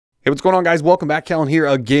Hey, what's going on, guys? Welcome back. Kellen here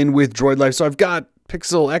again with Droid Life. So I've got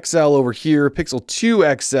Pixel XL over here, Pixel 2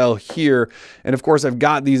 XL here, and of course I've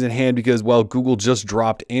got these in hand because, well, Google just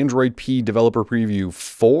dropped Android P Developer Preview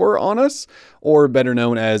 4 on us, or better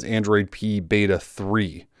known as Android P Beta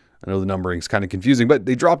 3. I know the numbering's kind of confusing, but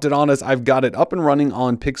they dropped it on us. I've got it up and running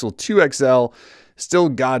on Pixel 2 XL. Still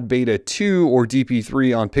got Beta 2 or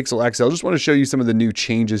DP3 on Pixel XL. Just want to show you some of the new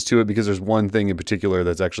changes to it because there's one thing in particular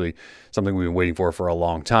that's actually something we've been waiting for a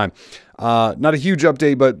long time. Not a huge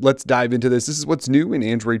update, but let's dive into this. This is what's new in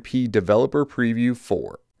Android P Developer Preview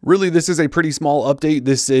 4. Really, this is a pretty small update.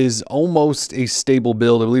 This is almost a stable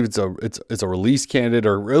build. I believe it's a release candidate,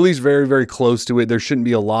 or at least very, very close to it. There shouldn't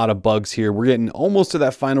be a lot of bugs here. We're getting almost to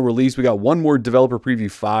that final release. We got one more Developer Preview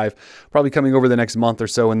 5, probably coming over the next month or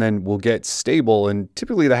so, and then we'll get stable. And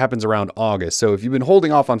typically that happens around August. So if you've been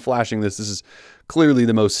holding off on flashing this, this is clearly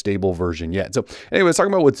the most stable version yet. So anyways,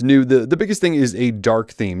 talking about what's new, the biggest thing is a dark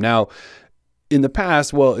theme. Now, in the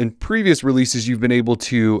past, well, in previous releases, you've been able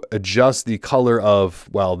to adjust the color of,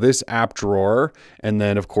 well, this app drawer, and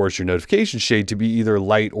then, of course, your notification shade to be either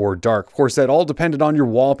light or dark. Of course, that all depended on your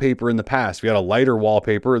wallpaper in the past. If you had a lighter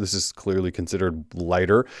wallpaper, this is clearly considered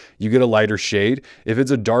lighter, you get a lighter shade. If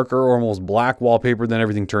it's a darker or almost black wallpaper, then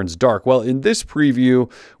everything turns dark. Well, in this preview,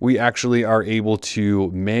 we actually are able to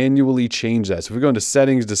manually change that. So if we go into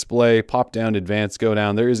Settings, Display, pop down, Advanced, go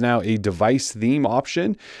down, there is now a device theme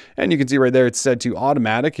option, and you can see right there, it's set to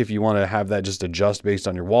automatic if you want to have that just adjust based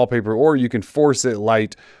on your wallpaper, or you can force it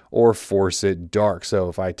light or force it dark. So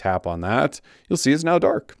if I tap on that, you'll see it's now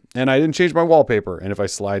dark, and I didn't change my wallpaper. And if I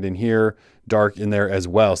slide in here, dark in there as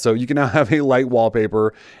well. So you can now have a light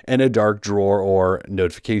wallpaper and a dark drawer or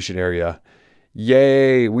notification area.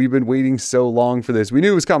 Yay, we've been waiting so long for this. We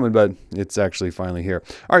knew it was coming, but it's actually finally here.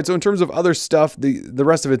 All right, so in terms of other stuff, the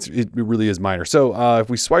rest of it really is minor. So if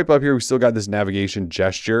we swipe up here, we still got this navigation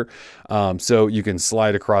gesture. So you can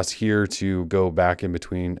slide across here to go back in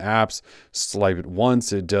between apps. Swipe it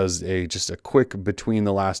once, it does just a quick between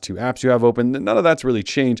the last two apps you have open. None of that's really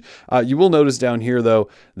changed. You will notice down here, though,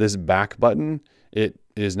 this back button, it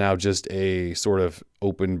is now just a sort of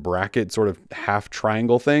open bracket, sort of half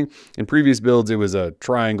triangle thing. In previous builds, it was a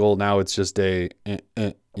triangle. Now it's just a,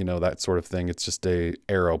 you know, that sort of thing. It's just a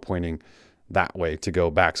arrow pointing that way to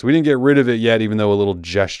go back. So we didn't get rid of it yet, even though a little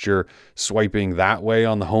gesture swiping that way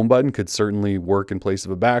on the home button could certainly work in place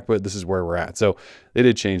of a back, but this is where we're at. So they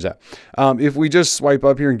did change that. If we just swipe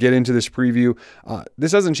up here and get into this preview,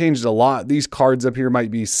 this hasn't changed a lot. These cards up here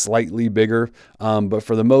might be slightly bigger, but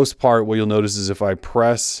for the most part, what you'll notice is if I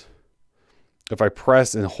press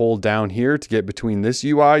and hold down here to get between this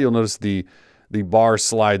UI, you'll notice the bar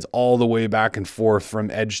slides all the way back and forth from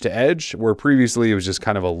edge to edge, where previously it was just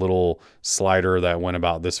kind of a little slider that went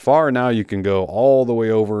about this far. Now you can go all the way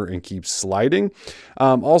over and keep sliding.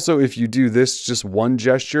 Also, if you do this, just one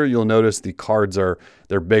gesture, you'll notice the cards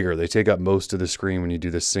they're bigger. They take up most of the screen when you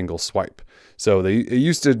do this single swipe. So it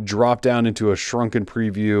used to drop down into a shrunken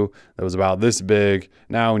preview that was about this big.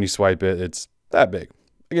 Now when you swipe it, it's that big.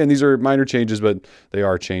 Again, these are minor changes, but they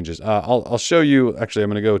are changes. I'll show you. Actually, I'm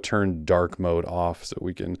going to go turn dark mode off so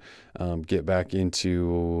we can get back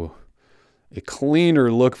into a cleaner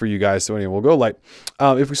look for you guys. So anyway, we'll go light.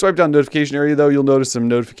 If we swipe down notification area, though, you'll notice some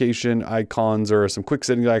notification icons or some quick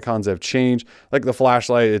settings icons have changed. Like the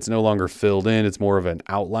flashlight, it's no longer filled in. It's more of an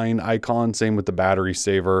outline icon. Same with the battery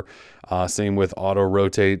saver. Same with auto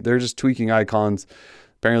rotate. They're just tweaking icons.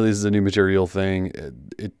 Apparently this is a new material thing,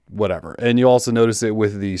 whatever. And you also notice it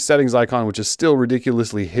with the settings icon, which is still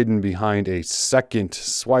ridiculously hidden behind a second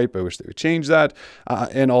swipe. I wish they would change that.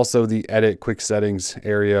 And also the edit quick settings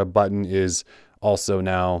area button is also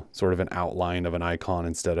now sort of an outline of an icon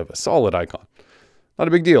instead of a solid icon. Not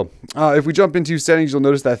a big deal. If we jump into settings, you'll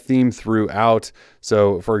notice that theme throughout.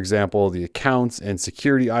 So for example, the accounts and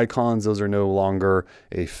security icons, those are no longer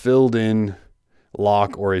a filled in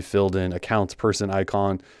lock or a filled in accounts person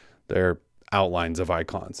icon. They're outlines of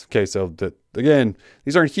icons. Okay, so again,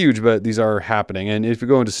 these aren't huge, but these are happening. And if you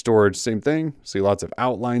go into storage, same thing. See lots of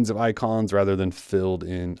outlines of icons rather than filled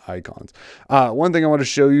in icons. One thing I want to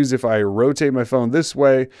show you is if I rotate my phone this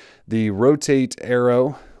way, the rotate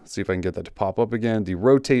arrow, let's see if I can get that to pop up again. The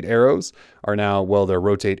rotate arrows are now, well, they're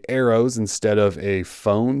rotate arrows instead of a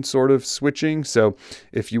phone sort of switching. So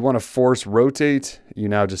if you want to force rotate, you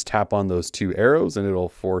now just tap on those two arrows and it'll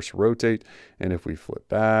force rotate. And if we flip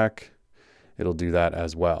back, it'll do that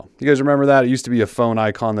as well. You guys remember that? It used to be a phone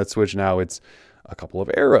icon that switched. Now it's a couple of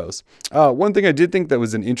arrows. One thing I did think that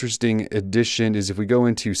was an interesting addition is if we go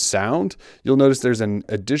into sound, you'll notice there's an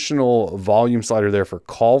additional volume slider there for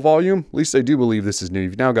call volume. At least I do believe this is new.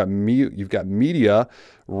 You've now got you've got media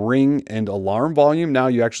ring and alarm volume, now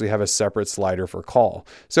you actually have a separate slider for call.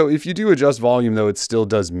 So if you do adjust volume though, it still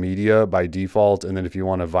does media by default. And then if you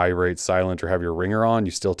want to vibrate, silent, or have your ringer on,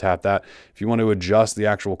 you still tap that. If you want to adjust the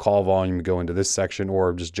actual call volume, go into this section,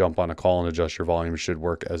 or just jump on a call and adjust your volume, should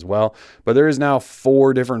work as well. But there is now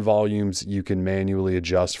 4 different volumes you can manually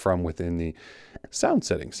adjust from within the sound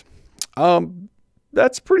settings.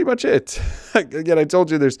 That's pretty much it. Again, I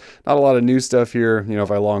told you there's not a lot of new stuff here. You know,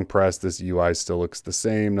 if I long press, this UI still looks the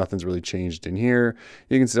same. Nothing's really changed in here.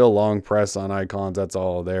 You can still long press on icons. That's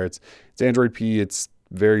all there. It's Android P. It's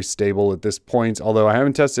very stable at this point, although I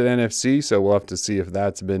haven't tested NFC, so we'll have to see if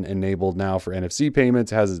that's been enabled now for NFC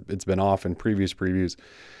payments. It's been off in previous previews.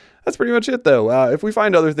 That's pretty much it though. If we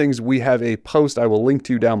find other things, we have a post I will link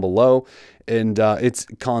to down below, and it's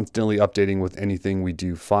constantly updating with anything we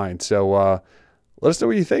do find. So let us know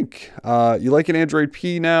what you think. You like an Android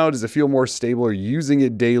P now? Does it feel more stable? Are you using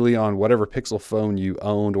it daily on whatever Pixel phone you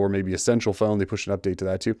owned, or maybe Essential phone? They push an update to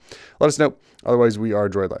that too. Let us know. Otherwise, we are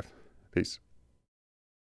Droid Life. Peace.